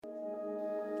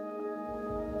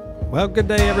Well, good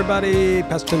day, everybody.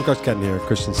 Pastor Tim Carscadden here,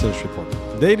 Christian Citizenship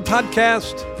Report. Daily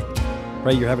podcast.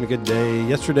 Pray you're having a good day.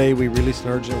 Yesterday, we released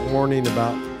an urgent warning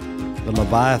about the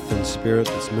Leviathan spirit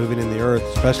that's moving in the earth,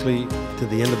 especially to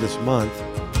the end of this month.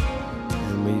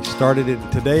 And we started it.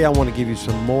 Today, I want to give you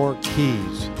some more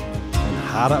keys on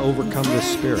how to overcome this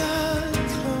spirit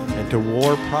and to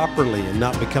war properly and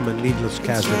not become a needless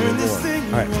casualty in war.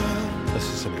 All right, let's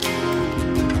listen here.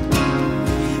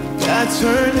 God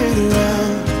turn it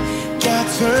around. God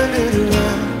turn it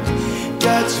around.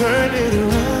 God turn it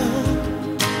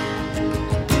around.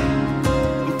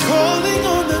 I'm calling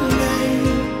on the name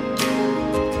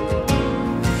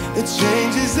that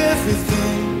changes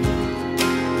everything.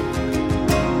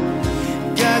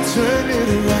 God turn it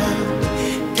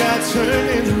around. God turn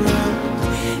it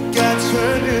around. God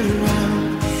turn it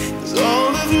around. 'Cause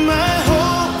all of my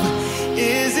hope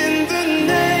is in the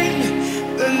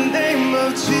name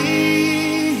of Jesus.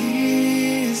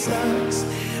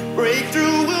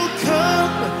 Breakthrough will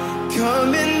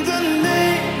come in the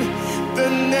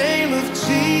name of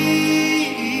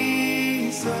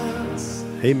Jesus.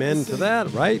 Amen to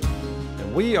that, right?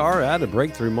 And we are at a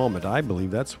breakthrough moment. I believe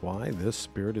that's why this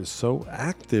spirit is so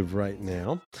active right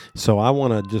now. So I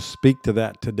want to just speak to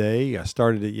that today. I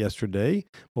started it yesterday.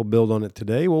 We'll build on it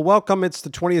today. Well, welcome. It's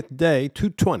the 20th day,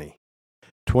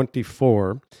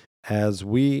 2/20/24, as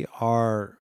we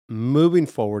are moving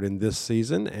forward in this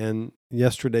season. And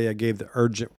yesterday I gave the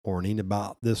urgent warning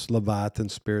about this Leviathan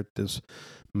spirit, this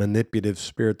manipulative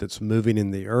spirit that's moving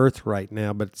in the earth right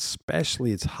now, but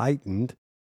especially it's heightened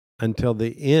until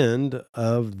the end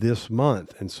of this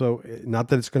month. And so, not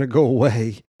that it's going to go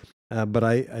away, but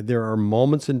there are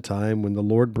moments in time when the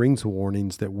Lord brings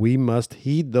warnings that we must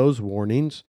heed those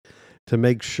warnings to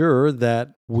make sure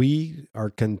that we are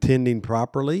contending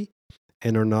properly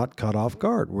and are not caught off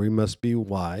guard. We must be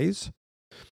wise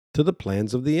to the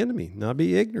plans of the enemy, not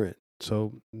be ignorant.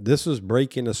 So this is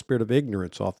breaking a spirit of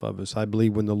ignorance off of us, I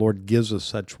believe, when the Lord gives us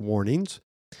such warnings.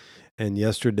 And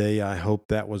yesterday, I hope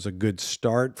that was a good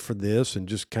start for this and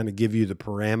just kind of give you the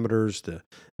parameters, the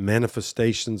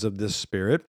manifestations of this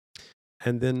spirit,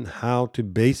 and then how to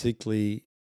basically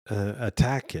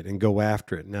attack it and go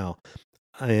after it. Now,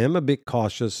 I am a bit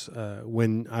cautious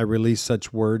when I release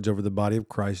such words over the body of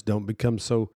Christ. Don't become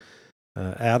so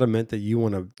adamant that you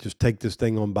want to just take this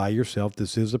thing on by yourself.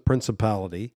 This is a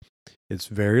principality. It's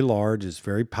very large. It's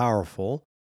very powerful.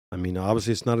 I mean,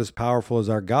 obviously, it's not as powerful as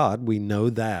our God. We know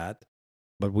that.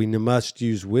 But we must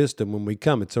use wisdom when we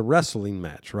come. It's a wrestling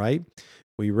match, right?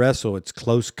 We wrestle. It's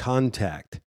close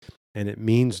contact. And it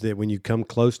means that when you come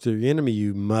close to the enemy,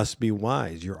 you must be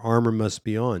wise. Your armor must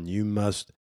be on. You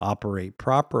must operate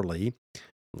properly,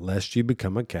 lest you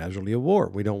become a casualty of war.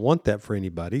 We don't want that for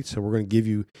anybody, so we're going to give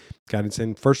you guidance.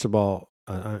 And first of all,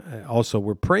 also,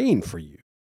 we're praying for you.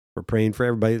 We're praying for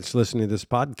everybody that's listening to this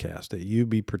podcast, that you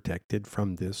be protected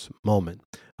from this moment.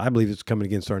 I believe it's coming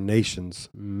against our nations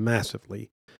massively,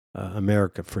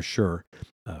 America for sure,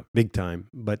 big time,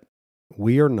 but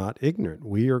we are not ignorant.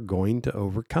 We are going to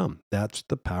overcome. That's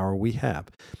the power we have.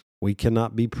 We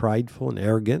cannot be prideful and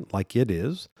arrogant like it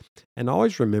is. And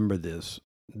always remember this.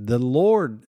 The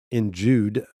Lord, in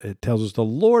Jude, it tells us the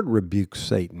Lord rebukes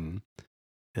Satan.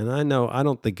 And I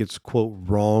don't think it's, quote,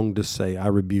 wrong to say, I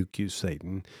rebuke you,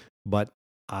 Satan. But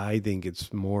I think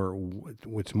it's more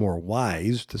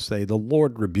wise to say, the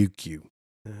Lord rebuke you.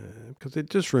 Because it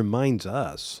just reminds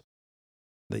us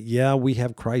that, yeah, we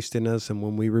have Christ in us. And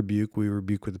when we rebuke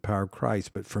with the power of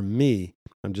Christ. But for me,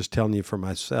 I'm just telling you for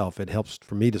myself, it helps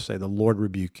for me to say, the Lord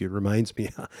rebuke you. It reminds me,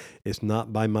 it's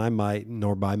not by my might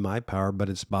nor by my power, but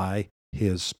it's by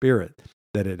His Spirit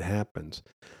that it happens.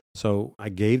 So I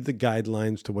gave the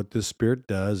guidelines to what this spirit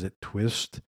does. It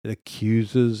twists, it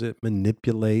accuses, it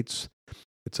manipulates.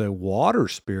 It's a water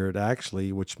spirit,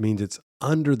 actually, which means it's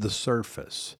under the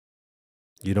surface.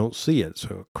 You don't see it.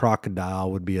 So a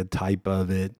crocodile would be a type of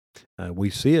it. We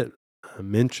see it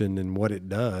mentioned in what it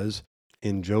does.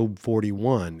 In Job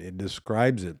 41, it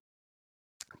describes it.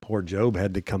 Poor Job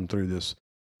had to come through this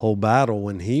whole battle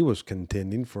when he was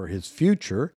contending for his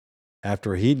future.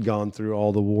 After he'd gone through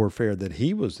all the warfare that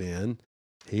he was in,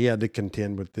 he had to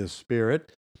contend with this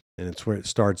spirit. And it's where it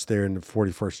starts there in the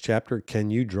 41st chapter.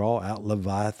 Can you draw out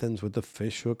leviathans with a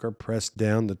fish hook or press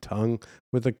down the tongue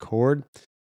with a cord?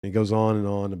 And it goes on and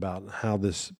on about how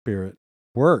this spirit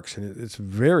works. And it's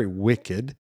very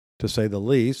wicked, to say the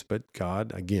least, but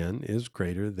God, again, is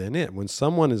greater than it. When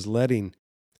someone is letting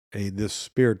this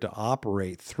spirit to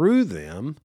operate through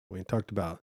them, we talked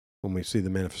about when we see the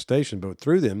manifestation, but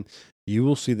through them, you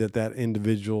will see that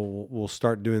individual will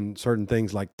start doing certain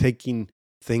things like taking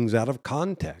things out of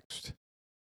context.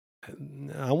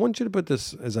 I want you to put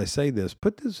this, as I say this,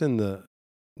 put this in the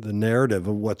narrative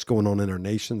of what's going on in our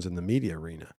nations in the media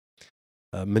arena.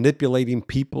 Manipulating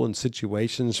people and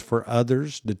situations for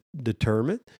others'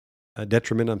 detriment,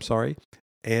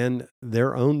 and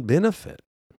their own benefit.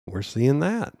 We're seeing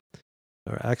that.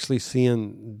 We're actually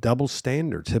seeing double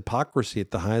standards, hypocrisy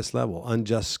at the highest level,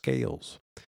 unjust scales.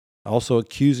 Also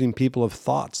accusing people of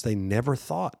thoughts they never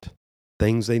thought,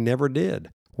 things they never did,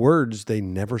 words they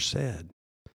never said,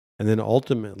 and then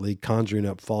ultimately conjuring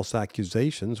up false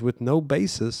accusations with no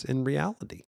basis in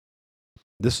reality.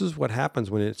 This is what happens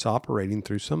when it's operating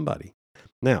through somebody.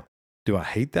 Now, do I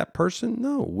hate that person?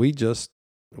 No, we just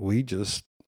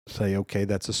say, okay,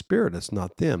 that's a spirit. It's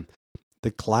not them.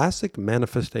 The classic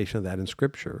manifestation of that in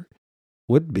Scripture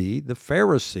would be the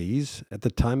Pharisees at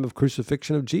the time of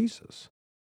crucifixion of Jesus.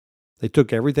 They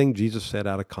took everything Jesus said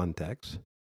out of context.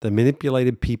 They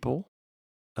manipulated people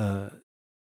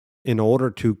in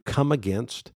order to come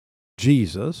against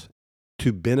Jesus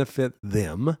to benefit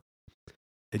them.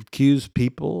 Accused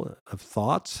people of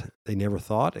thoughts they never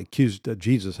thought. Accused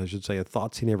Jesus, I should say, of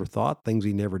thoughts he never thought, things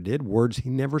he never did, words he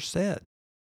never said.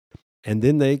 And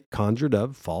then they conjured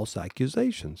up false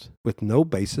accusations with no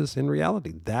basis in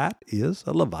reality. That is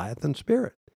a Leviathan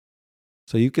spirit.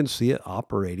 So you can see it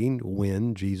operating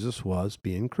when Jesus was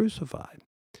being crucified,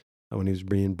 when he was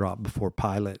being brought before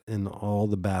Pilate and all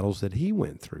the battles that he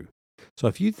went through. So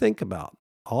if you think about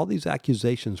all these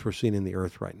accusations we're seeing in the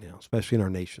earth right now, especially in our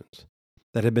nations,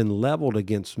 that have been leveled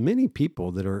against many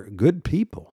people that are good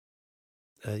people.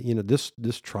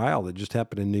 This trial that just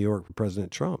happened in New York for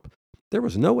President Trump, there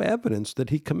was no evidence that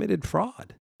he committed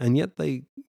fraud, and yet they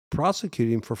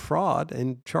prosecuted him for fraud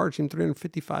and charged him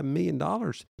 $355 million.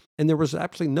 And there was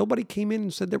absolutely nobody came in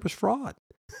and said there was fraud.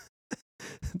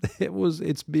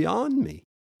 It's beyond me.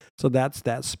 So that's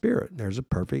that spirit. There's a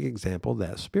perfect example of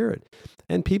that spirit.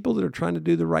 And people that are trying to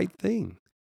do the right thing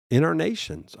in our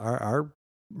nations, our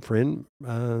friend,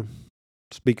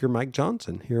 Speaker Mike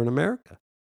Johnson here in America,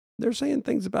 they're saying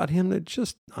things about him that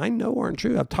just, I know aren't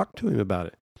true. I've talked to him about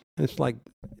it. And it's like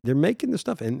they're making this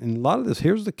stuff. And a lot of this,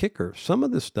 here's the kicker. Some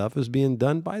of this stuff is being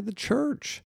done by the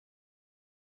church.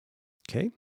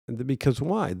 Okay? Because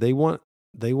why? They want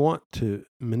to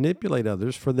manipulate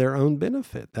others for their own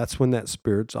benefit. That's when that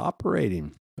spirit's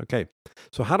operating. Okay.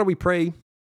 So how do we pray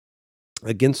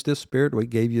against this spirit? We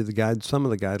gave you some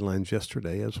of the guidelines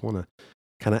yesterday. I just want to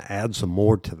kind of add some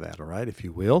more to that, all right, if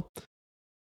you will.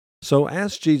 So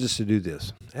ask Jesus to do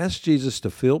this. Ask Jesus to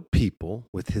fill people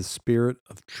with his spirit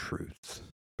of truth.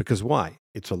 Because why?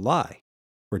 It's a lie.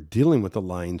 We're dealing with a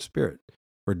lying spirit.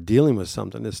 We're dealing with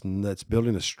something that's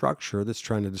building a structure that's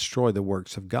trying to destroy the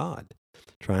works of God,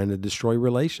 trying to destroy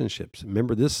relationships.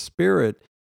 Remember, this spirit,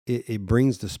 it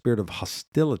brings the spirit of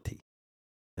hostility.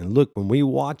 And look, when we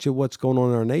watch what's going on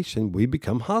in our nation, we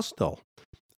become hostile.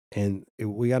 And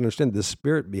we got to understand the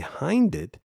spirit behind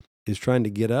it is trying to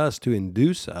get us to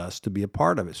induce us to be a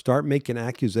part of it. Start making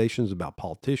accusations about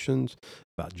politicians,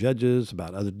 about judges,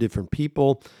 about other different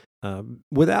people,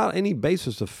 without any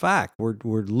basis of fact. We're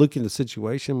looking at the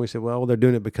situation. We say, well, they're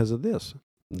doing it because of this.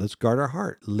 Let's guard our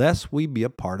heart, lest we be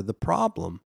a part of the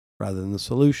problem rather than the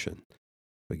solution.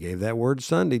 We gave that word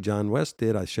Sunday. John West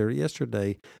did. I shared it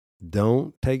yesterday.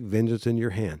 Don't take vengeance in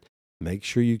your hand. Make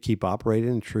sure you keep operating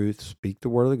in truth, speak the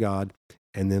word of God,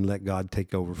 and then let God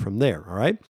take over from there. All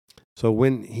right? So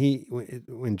when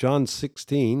John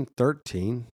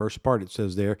 16:13, first part, it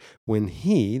says there, when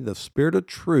he, the Spirit of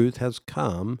truth, has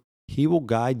come, he will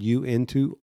guide you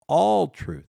into all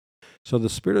truth. So the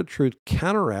Spirit of truth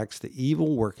counteracts the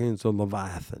evil workings of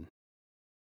Leviathan.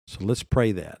 So let's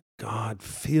pray that. God,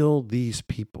 fill these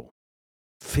people.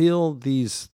 Fill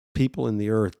these people in the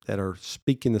earth that are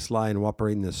speaking this lie and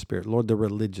operating this spirit. Lord, they're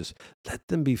religious. Let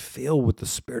them be filled with the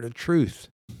Spirit of truth.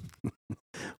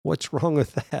 What's wrong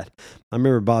with that? I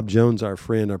remember Bob Jones, our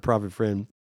prophet friend,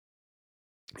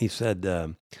 he said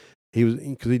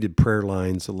because he did prayer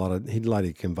lines he'd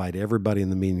like to invite everybody in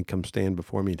the meeting to come stand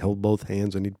before him. He'd hold both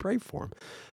hands and he'd pray for them.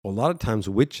 Well, a lot of times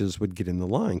witches would get in the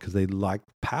line because they liked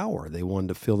power. They wanted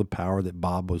to feel the power that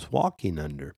Bob was walking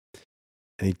under.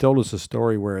 And he told us a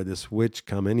story where this witch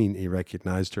come in. He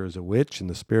recognized her as a witch in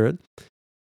the spirit.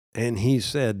 And he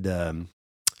said,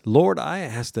 Lord, I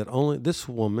ask that only this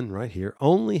woman right here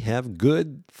only have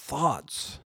good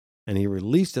thoughts. And he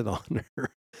released it on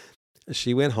her.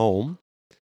 She went home,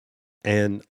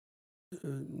 and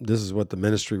this is what the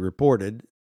ministry reported.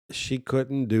 She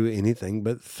couldn't do anything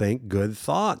but think good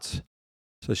thoughts.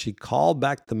 So she called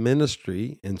back the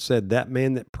ministry and said, that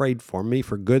man that prayed for me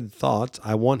for good thoughts,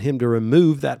 I want him to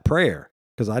remove that prayer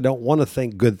because I don't want to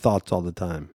think good thoughts all the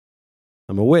time.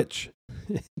 I'm a witch.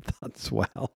 Thoughts,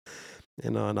 wow.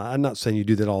 And I'm not saying you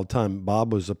do that all the time.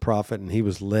 Bob was a prophet, and he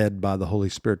was led by the Holy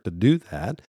Spirit to do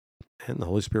that. And the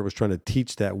Holy Spirit was trying to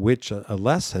teach that witch a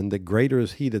lesson that greater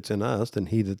is he that's in us than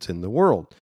he that's in the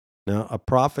world. Now, a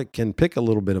prophet can pick a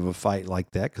little bit of a fight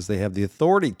like that because they have the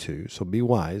authority to. So be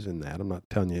wise in that. I'm not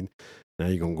telling you, now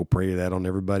you're going to go pray that on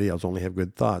everybody else, only have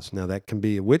good thoughts. Now, that can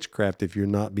be a witchcraft if you're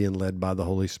not being led by the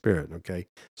Holy Spirit, okay?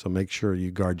 So make sure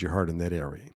you guard your heart in that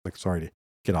area. Sorry to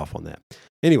get off on that.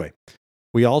 Anyway,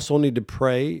 we also need to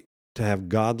pray to have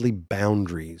godly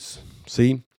boundaries.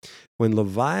 See, when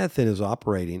Leviathan is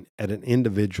operating at an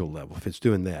individual level, if it's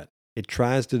doing that, it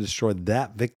tries to destroy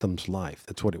that victim's life.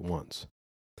 That's what it wants.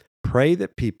 Pray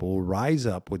that people will rise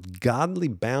up with godly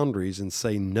boundaries and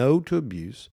say no to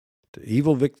abuse, to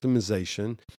evil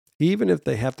victimization, even if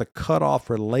they have to cut off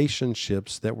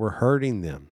relationships that were hurting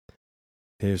them.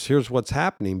 Here's what's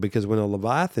happening, because when a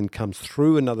Leviathan comes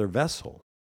through another vessel,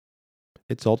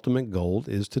 its ultimate goal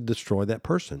is to destroy that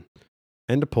person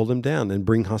and to pull them down and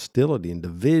bring hostility and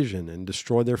division and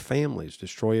destroy their families,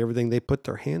 destroy everything they put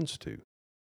their hands to.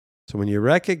 So when you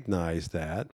recognize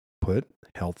that, put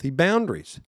healthy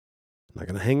boundaries. I'm not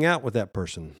going to hang out with that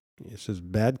person. It says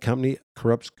bad company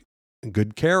corrupts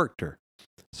good character.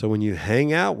 So when you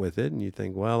hang out with it and you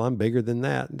think, well, I'm bigger than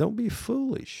that, don't be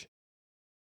foolish.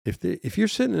 If you're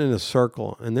sitting in a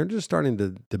circle and they're just starting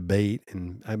to debate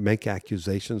and make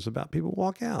accusations about people,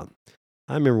 walk out.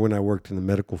 I remember when I worked in the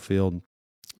medical field,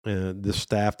 the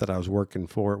staff that I was working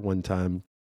for at one time,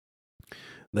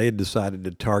 they had decided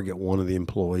to target one of the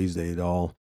employees. They had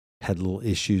all had little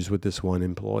issues with this one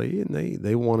employee, and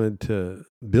they wanted to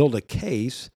build a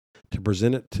case to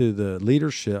present it to the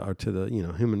leadership or to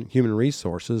the human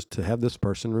resources to have this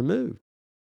person removed.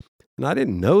 And I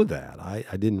didn't know that.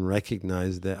 I didn't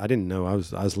recognize that. I didn't know I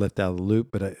was left out of the loop.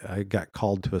 But I got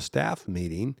called to a staff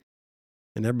meeting,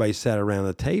 and everybody sat around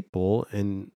the table,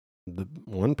 and the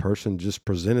one person just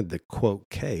presented the quote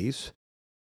case.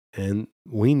 And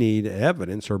we need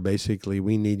evidence, or basically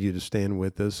we need you to stand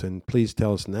with us and please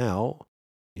tell us now,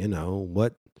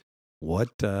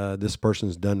 what this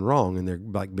person's done wrong. And they're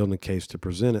like building a case to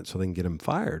present it so they can get them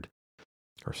fired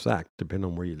or sacked, depending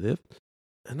on where you live.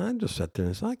 And I just sat there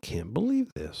and said, I can't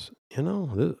believe this,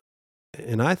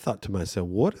 And I thought to myself,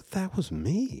 what if that was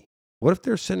me? What if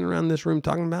they're sitting around this room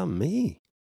talking about me?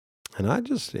 And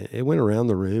it went around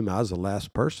the room. I was the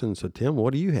last person. So, Tim,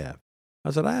 what do you have?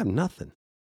 I said, I have nothing.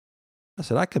 I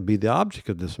said, I could be the object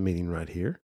of this meeting right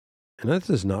here. And this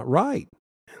is not right.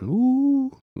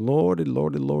 And Lordy,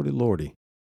 Lordy, Lordy, Lordy.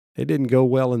 It didn't go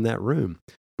well in that room.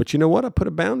 But you know what? I put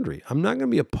a boundary. I'm not going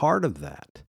to be a part of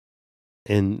that.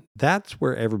 And that's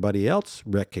where everybody else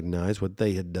recognized what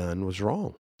they had done was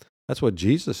wrong. That's what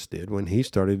Jesus did when he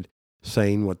started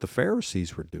saying what the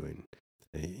Pharisees were doing,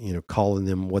 calling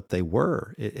them what they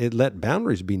were. It let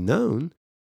boundaries be known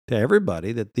to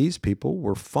everybody that these people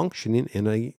were functioning in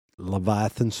a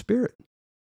Leviathan spirit.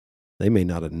 They may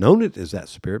not have known it as that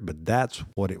spirit, but that's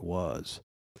what it was.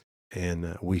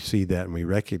 And we see that and we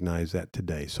recognize that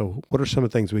today. So what are some of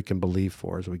the things we can believe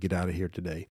for as we get out of here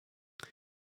today?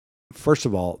 First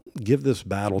of all, give this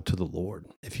battle to the Lord.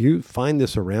 If you find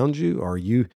this around you or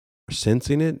you are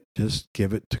sensing it, just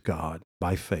give it to God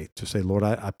by faith. Just say, Lord,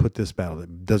 I put this battle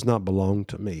that does not belong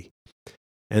to me.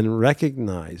 And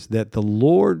recognize that the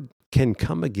Lord can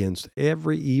come against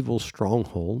every evil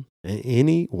stronghold,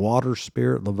 any water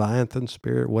spirit, Leviathan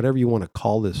spirit, whatever you want to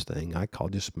call this thing. I call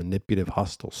just manipulative,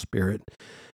 hostile spirit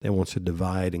that wants to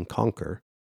divide and conquer.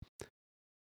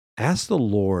 Ask the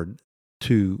Lord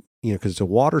to, because it's a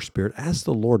water spirit, ask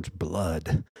the Lord's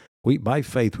blood. By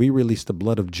faith, we release the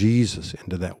blood of Jesus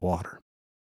into that water.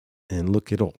 And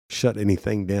look, it'll shut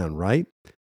anything down, right?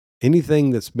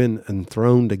 Anything that's been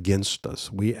enthroned against us,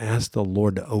 we ask the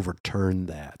Lord to overturn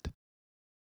that.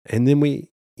 And then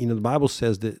the Bible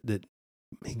says that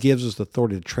he gives us the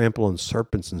authority to trample on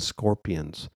serpents and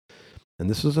scorpions. And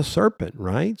this is a serpent,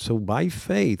 right? So by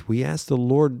faith, we ask the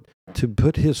Lord to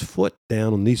put his foot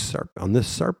down on this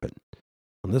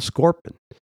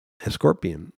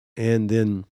scorpion. And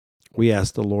then we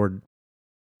ask the Lord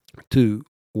to,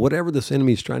 whatever this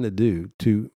enemy is trying to do,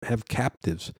 to have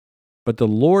captives. But the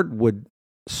Lord would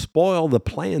spoil the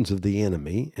plans of the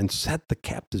enemy and set the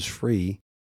captives free,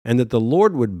 and that the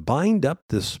Lord would bind up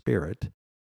this spirit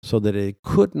so that it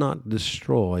could not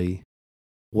destroy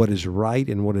what is right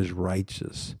and what is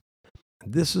righteous.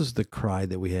 This is the cry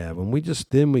that we have. And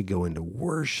then we go into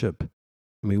worship.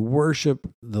 And we worship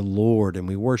the Lord and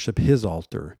we worship his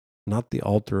altar, not the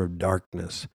altar of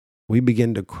darkness. We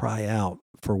begin to cry out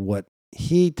for what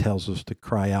he tells us to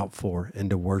cry out for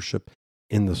and to worship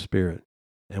in the Spirit.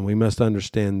 And we must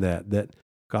understand that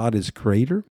God is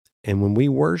greater. And when we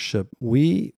worship,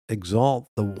 we exalt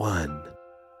the one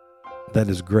that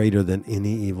is greater than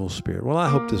any evil spirit. Well, I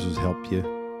hope this has helped you.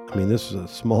 I mean, this is a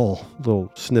small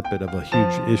little snippet of a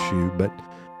huge issue, but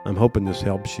I'm hoping this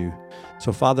helps you.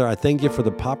 So, Father, I thank you for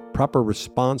the proper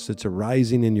response that's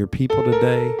arising in your people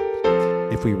today.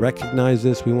 If we recognize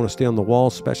this, we want to stay on the wall,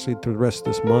 especially through the rest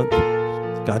of this month.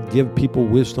 God, give people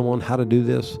wisdom on how to do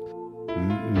this.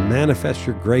 Manifest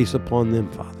your grace upon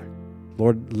them, Father.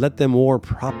 Lord, let them war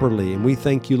properly. And we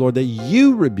thank you, Lord, that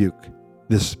you rebuke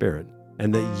this spirit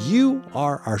and that you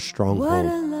are our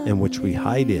stronghold in which we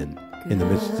hide in the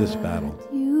midst of this battle.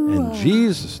 In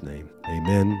Jesus' name,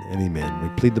 amen and amen. We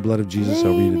plead the blood of Jesus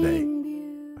over you today.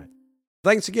 Right.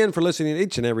 Thanks again for listening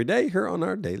each and every day here on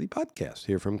our daily podcast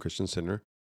here from Christian Center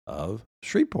of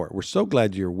Shreveport. We're so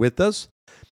glad you're with us.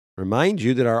 Remind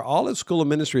you that our Olive School of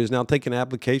Ministry is now taking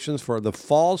applications for the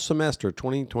fall semester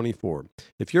 2024.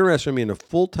 If you're interested in being a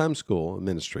full-time school of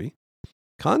ministry,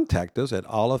 contact us at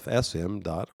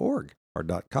olivesm.org or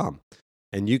 .com,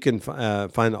 and you can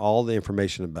find all the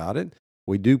information about it.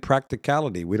 We do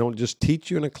practicality. We don't just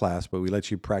teach you in a class, but we let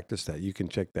you practice that. You can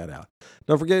check that out.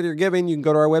 Don't forget your giving. You can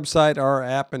go to our website, our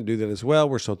app, and do that as well.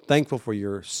 We're so thankful for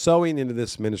your sowing into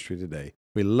this ministry today.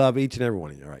 We love each and every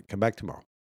one of you. All right, come back tomorrow.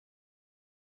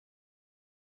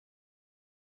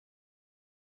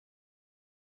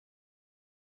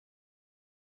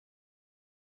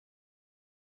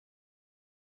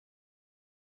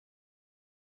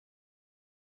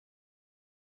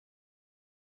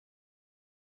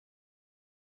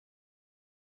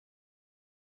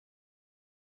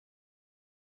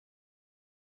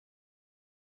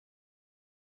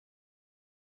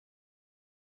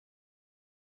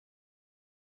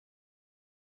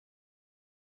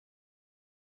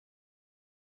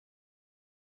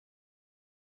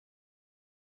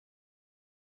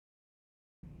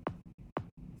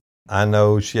 I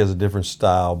know she has a different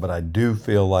style, but I do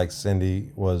feel like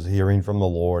Cindy was hearing from the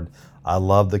Lord. I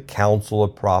love the council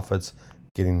of prophets,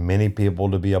 getting many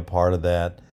people to be a part of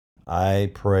that.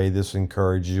 I pray this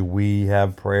encourages you. We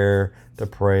have prayer to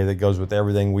pray that goes with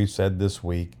everything we've said this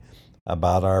week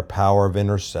about our power of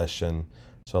intercession.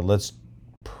 So let's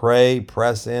pray,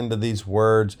 press into these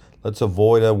words. Let's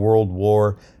avoid a world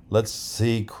war. Let's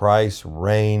see Christ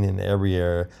reign in every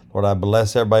area. Lord, I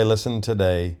bless everybody listening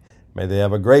today. May they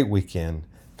have a great weekend.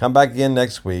 Come back again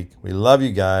next week. We love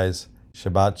you guys.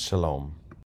 Shabbat Shalom.